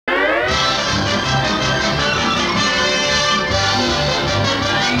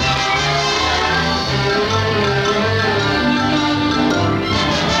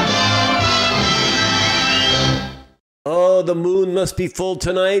know the moon must be full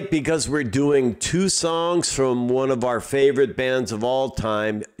tonight because we're doing two songs from one of our favorite bands of all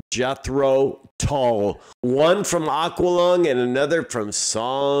time, Jethro Tull. One from Aqualung and another from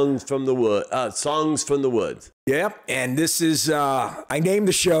Songs from the Woods. Yep, and this is, I named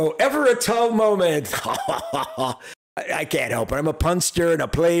the show Ever a Tull Moment. I can't help it. I'm a punster and a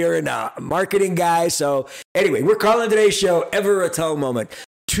player and a marketing guy. So anyway, we're calling today's show Ever a Tull Moment.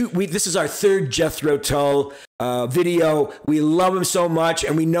 This is our third Jethro Tull video. We love him so much,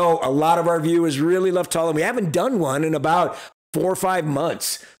 and we know a lot of our viewers really love Tull, and we haven't done one in about 4 or 5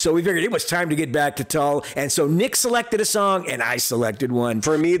 months. So we figured it was time to get back to Tull. And so Nick selected a song, and I selected one.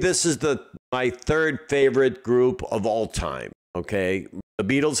 For me, this is my third favorite group of all time, okay? The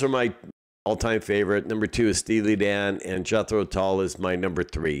Beatles are my all-time favorite. Number 2 is Steely Dan, and Jethro Tull is my number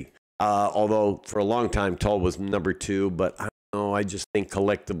 3. Although for a long time, Tull was number 2, but I just think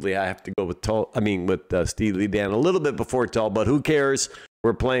collectively I have to go with Steely Dan a little bit before Tull, but who cares?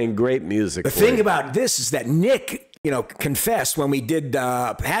 We're playing great music. The thing about this is that Nick, confessed when we did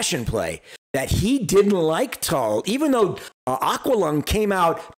Passion Play that he didn't like Tull, even though Aqualung came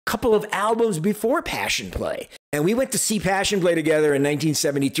out a couple of albums before Passion Play. And we went to see Passion Play together in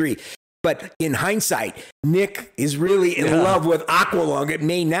 1973. But in hindsight, Nick is really in love with Aqualung. It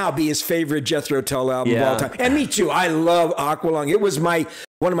may now be his favorite Jethro Tull album of all time. And me too. I love Aqualung. It was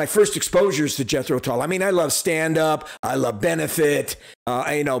one of my first exposures to Jethro Tull. I mean, I love Stand Up. I love Benefit.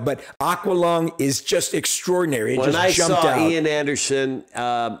 But Aqualung is just extraordinary. When I saw Ian Anderson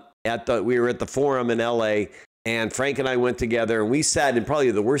we were at the Forum in LA, and Frank and I went together, and we sat in probably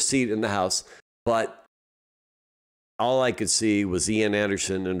the worst seat in the house, but all I could see was Ian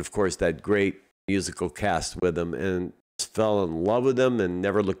Anderson and, of course, that great musical cast with him, and just fell in love with them and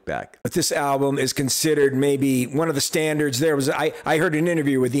never looked back. But this album is considered maybe one of the standards. I heard an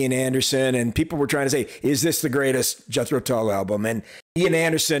interview with Ian Anderson, and people were trying to say, is this the greatest Jethro Tull album? And Ian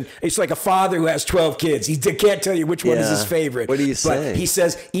Anderson, it's like a father who has 12 kids. He can't tell you which one is his favorite. What do you say? But he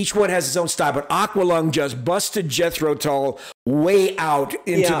says each one has its own style. But Aqualung just busted Jethro Tull way out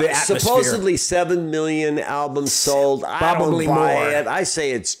into the atmosphere. Supposedly 7 million albums sold. Probably more. I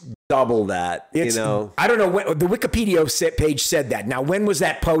say it's double that. I don't know when the Wikipedia page said that. Now, when was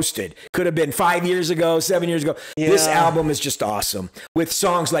that posted? Could have been 5 years ago, 7 years ago. Yeah. This album is just awesome with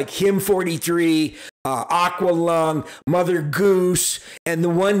songs like Hymn 43. Aqualung, Mother Goose, and the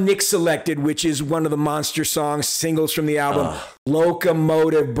one Nick selected, which is one of the monster singles from the album,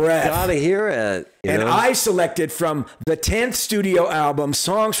 Locomotive Breath. Gotta hear it. And I selected from the 10th studio album,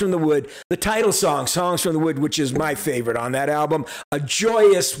 Songs from the Wood, the title song, Songs from the Wood, which is my favorite on that album. A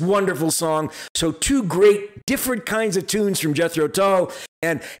joyous, wonderful song. So 2 great, different kinds of tunes from Jethro Tull.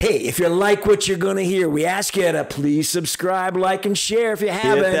 And hey, if you like what you're going to hear, we ask you to please subscribe, like, and share if you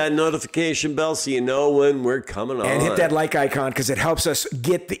haven't. Hit that notification bell so you know when we're coming on. And hit that like icon because it helps us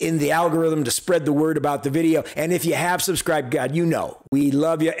get in the algorithm to spread the word about the video. And if you have subscribed, God, we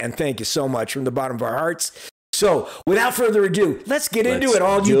love you and thank you so much from the bottom of our hearts. So without further ado, let's get into it,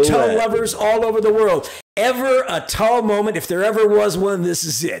 all you Tull lovers all over the world. Ever a Tull moment, if there ever was one, this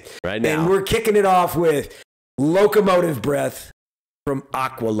is it. Right now. And we're kicking it off with Locomotive Breath from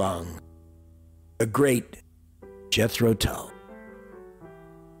Aqualung, the great Jethro Tull.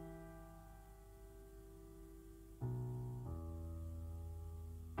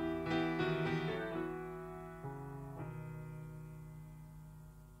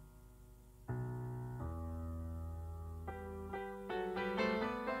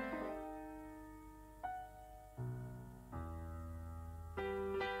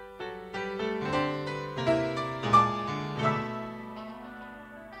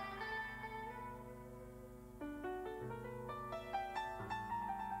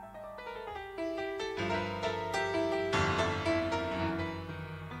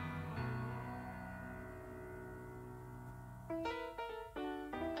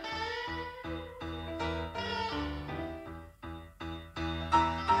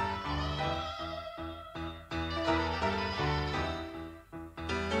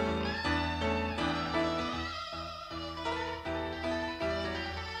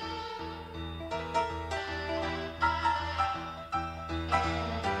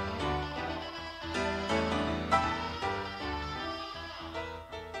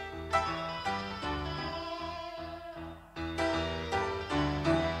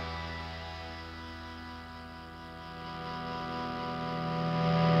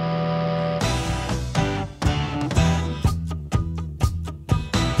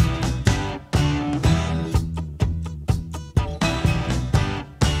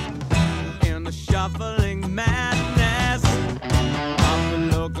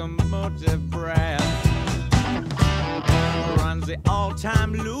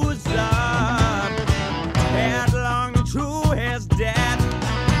 all-time loser, headlong to his death.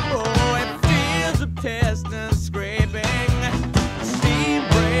 Oh, it feels the piston scraping, steam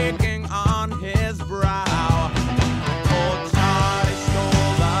breaking on his brow. Old Charlie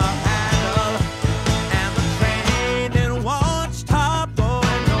stole the handle, and the train it won't stop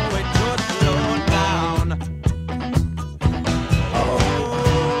going. No, it just slowed down.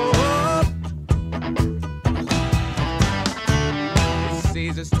 He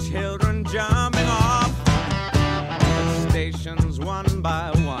sees his children jumping off the stations one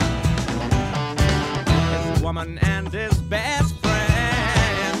by one. His woman and his best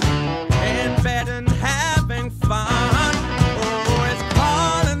friend in bed and having fun. Oh, he's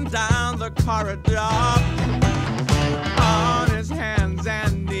crawling down the corridor on his hands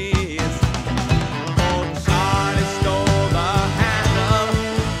and knees. Old Charlie stole the handle,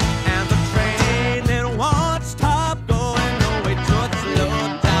 and the train it won't stop going. No, it just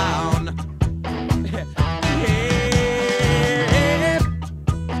slowed down. Yeah.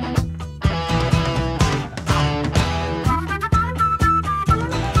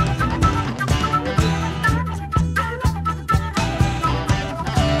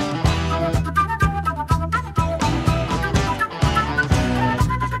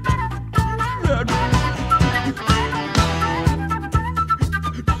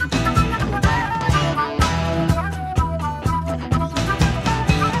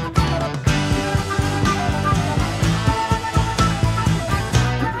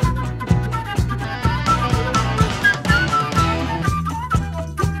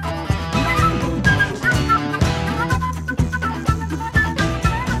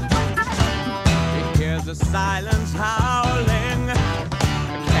 He hears the silence howling,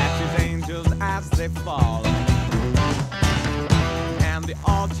 catches angels as they fall, and the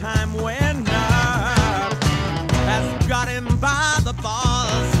all-time winner has got him by the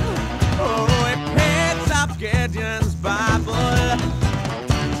balls. Oh, he picks up Gideon's Bible,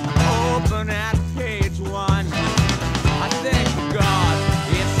 open at page 1. I thank God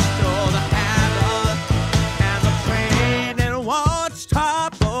he stole the handle, and the train it won't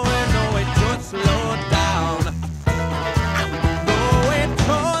stop going. No, it just slowed down. No, it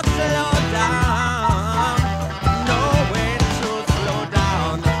just slowed down. No, it just slowed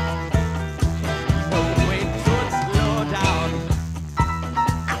down. No, it just slowed down.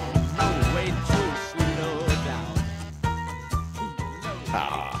 No, it just slowed down.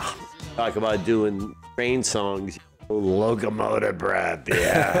 Talk about doing train songs. Locomotive Breath.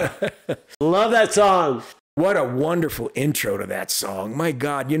 Yeah. Love that song. What a wonderful intro to that song. My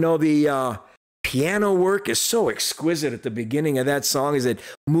God, you know, the piano work is so exquisite at the beginning of that song as it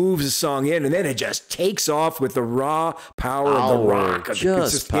moves the song in, and then it just takes off with the raw power of the rock. It's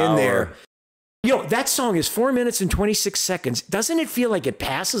just in there. You know, that song is 4 minutes and 26 seconds. Doesn't it feel like it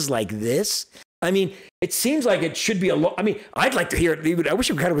passes like this? I mean, it seems like it should be I mean, I'd like to hear it. I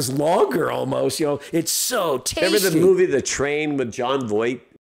wish it kind of was longer almost. You know, it's so tasty. Remember the movie The Train with John Voight?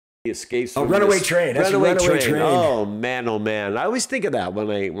 He escapes from Runaway Train. That's Runaway Train. Oh man, oh man! I always think of that when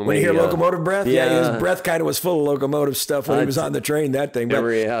you hear Locomotive Breath. Yeah. His breath kind of was full of locomotive stuff when he was on the train. That thing. But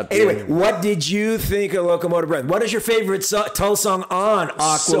anyway, what did you think of Locomotive Breath? What is your favorite Tull song on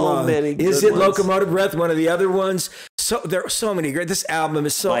Aqualung? So many good Is it ones. Locomotive Breath? One of the other ones? So there are so many great. This album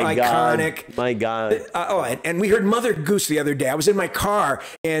is so iconic. My God. And we heard Mother Goose the other day. I was in my car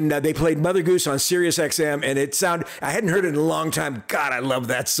and they played Mother Goose on Sirius XM, and it sounded. I hadn't heard it in a long time. God, I love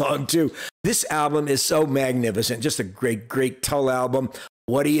that song too. This album is so magnificent. Just a great, great Tull album.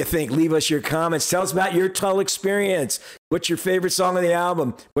 What do you think? Leave us your comments. Tell us about your Tull experience. What's your favorite song on the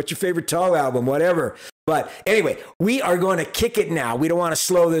album? What's your favorite Tull album? Whatever. But anyway, we are going to kick it now. We don't want to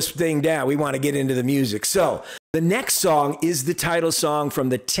slow this thing down. We want to get into the music. So the next song is the title song from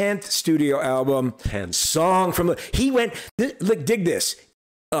the 10th studio album. 10th. Song from look, dig this.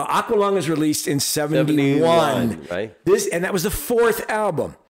 Aqualung is released in 71. Right? And that was the fourth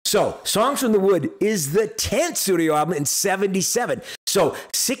album. So, Songs from the Wood is the 10th studio album in 77. So,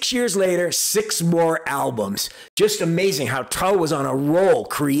 6 years later, 6 more albums. Just amazing how Tull was on a roll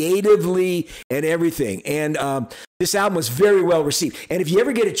creatively and everything. And this album was very well received. And if you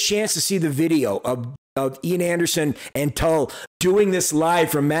ever get a chance to see the video of Ian Anderson and Tull doing this live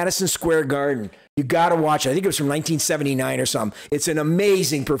from Madison Square Garden, you got to watch it. I think it was from 1979 or something. It's an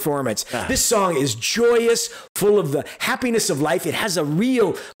amazing performance. This song is joyous, full of the happiness of life. It has a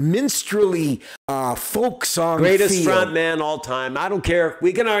real minstrelly folk song Greatest feel. front man all time. I don't care.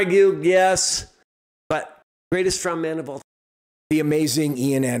 We can argue, yes, but greatest front man of all time. The amazing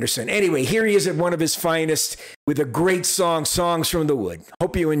Ian Anderson. Anyway, here he is at one of his finest with a great song, Songs from the Wood.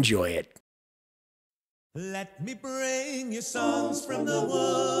 Hope you enjoy it. Let me bring you songs from the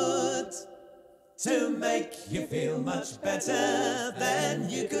woods to make you feel much better than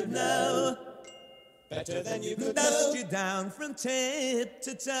you could know. Better than you could Dust you down from tip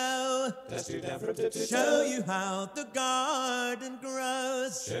to toe. Dust you down from tip to toe. Show you how the garden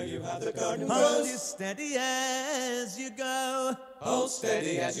grows. Show you how the garden grows. Hold you steady as you go. Hold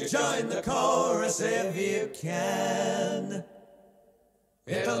steady as you join the chorus if you can.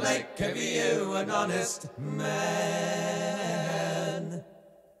 It'll make of you an honest man.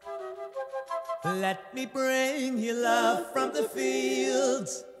 Let me bring you love from the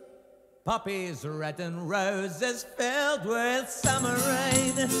fields. Poppies red and roses filled with summer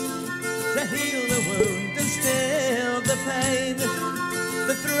rain to heal the wound and still the pain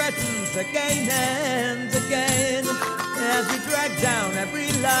that threatens again and again as we drag down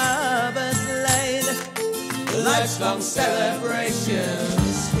every lover's lane. Life's long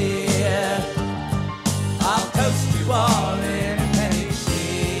celebrations here. I'll toast you all in penny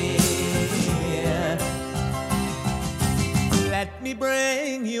cheer. Let me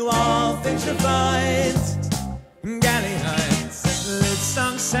bring you all things refined. Galley heights and lute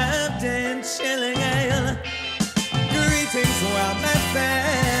songs served in chilling ale. Greetings, well met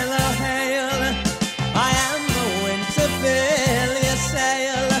fellow, hail. I am the wind to fill your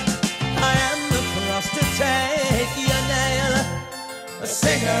sail. I am the cross to take your nail. A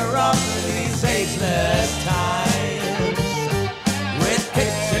singer of these ageless times, with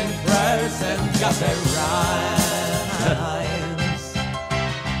kitchen prose and gutter rhymes.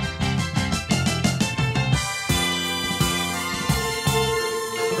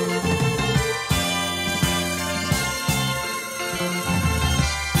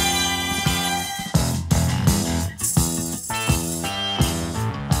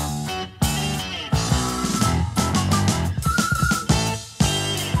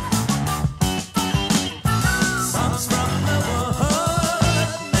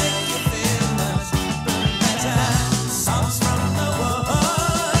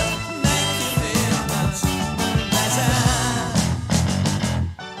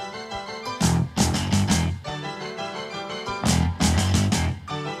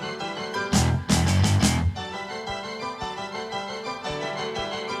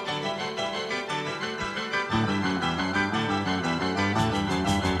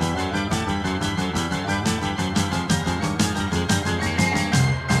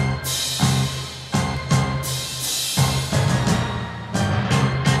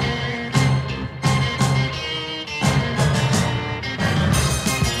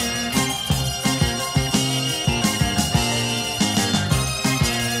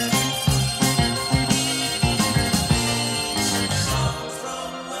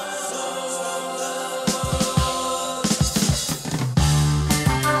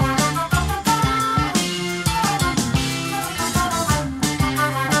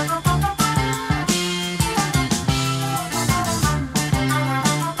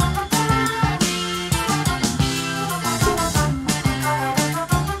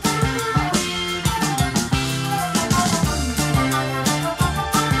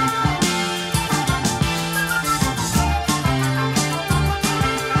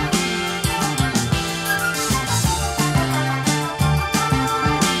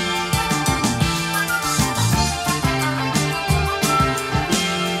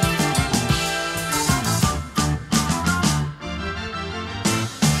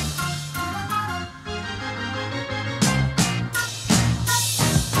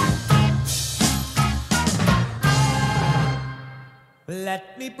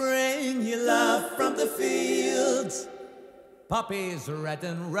 Let me bring you love from the fields. Poppies red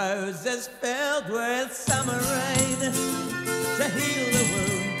and roses filled with summer rain to heal the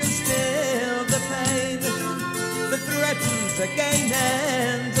wound and still the pain that threatens again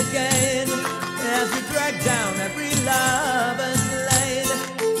and again as we drag down every lover's lane.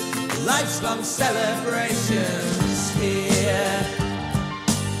 Life's long celebrations here.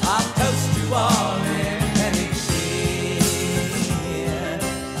 I'll toast you all in penny cheer.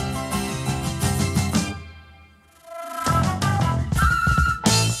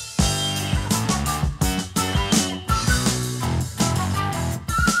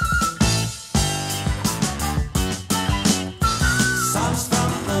 Songs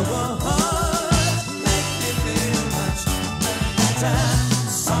from the wood make me feel much better.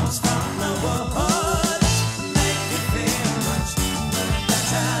 Songs from the wood make me feel much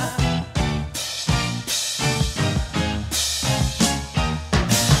better.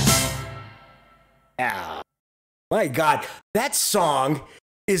 Yeah. My God, that song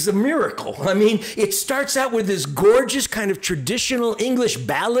is a miracle. I mean, it starts out with this gorgeous kind of traditional English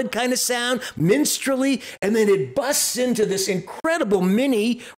ballad kind of sound, minstrelly, and then it busts into this incredible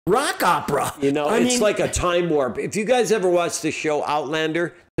mini rock opera. You know, it's like a time warp. If you guys ever watched the show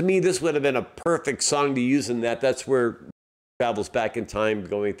Outlander, to me, this would have been a perfect song to use in that. That's where it travels back in time,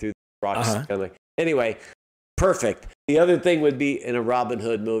 going through the rocks. Kind of like, anyway, perfect. The other thing would be in a Robin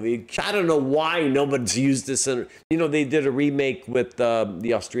Hood movie. I don't know why nobody's used this. You know, they did a remake with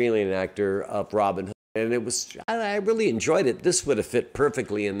the Australian actor of Robin Hood, and it was, I really enjoyed it. This would have fit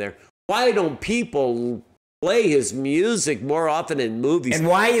perfectly in there. Why don't people play his music more often in movies? And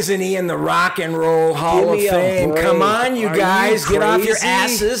why isn't he in the Rock and Roll Hall of Fame? Come on, you guys, get off your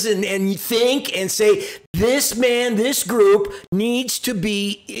asses and think and say, this man, this group needs to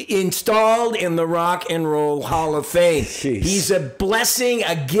be installed in the Rock and Roll Hall of Fame. Jeez. He's a blessing,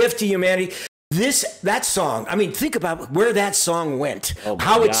 a gift to humanity. That song, I mean, think about where that song went,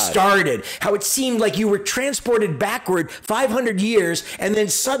 how it started, how it seemed like you were transported backward 500 years and then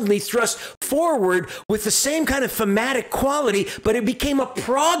suddenly thrust forward with the same kind of thematic quality, but it became a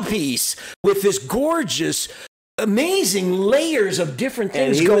prog piece with this gorgeous, amazing layers of different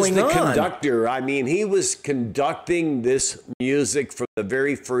things going on. He was the conductor. I mean, he was conducting this music from the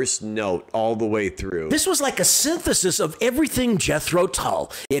very first note all the way through. This was like a synthesis of everything Jethro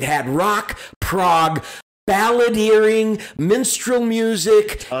Tull. It had rock, prog, balladeering, minstrel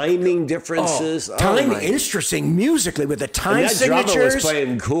music, timing differences, timing, interesting musically with the time signatures. That drummer was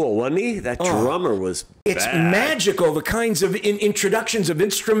playing cool, wasn't he? That drummer was It's magical, the kinds of introductions of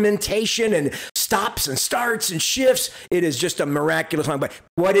instrumentation and stops and starts and shifts. It is just a miraculous song. But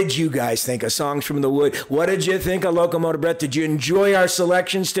what did you guys think of Songs from the Wood? What did you think of Locomotive Breath? Did you enjoy our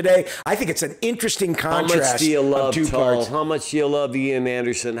selections today? I think it's an interesting contrast. How much do you love two Tull? parts. How much do you love Ian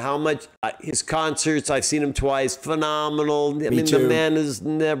Anderson? How much his concerts? I've seen him twice. Phenomenal. I mean, too. the man is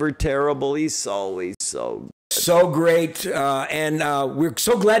never terrible. He's always so great, and we're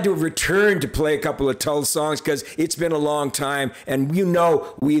so glad to have returned to play a couple of Tull songs because it's been a long time, and you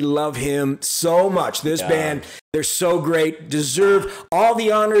know we love him so much. This band, they're so great, deserve all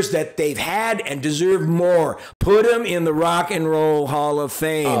the honors that they've had and deserve more. Put them in the Rock and Roll Hall of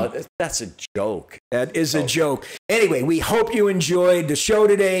Fame. That's a joke. That is a joke. Anyway, we hope you enjoyed the show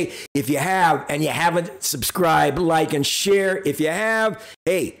today. If you have, and you haven't, subscribe, like, and share. If you have,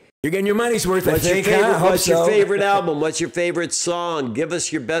 hey, you're getting your money's worth, I think. What's your favorite album? What's your favorite song? Give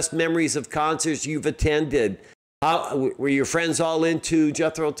us your best memories of concerts you've attended. Were your friends all into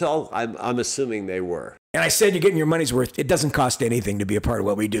Jethro Tull? I'm assuming they were. And I said you're getting your money's worth. It doesn't cost anything to be a part of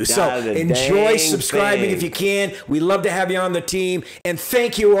what we do. So enjoy subscribing if you can. We love to have you on the team. And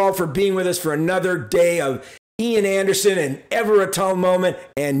thank you all for being with us for another day of Ian Anderson and Ever a Tull Moment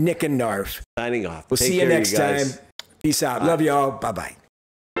and Nick Knarf. Signing off. We'll see you next time. Peace out. Bye. Love you all. Bye-bye.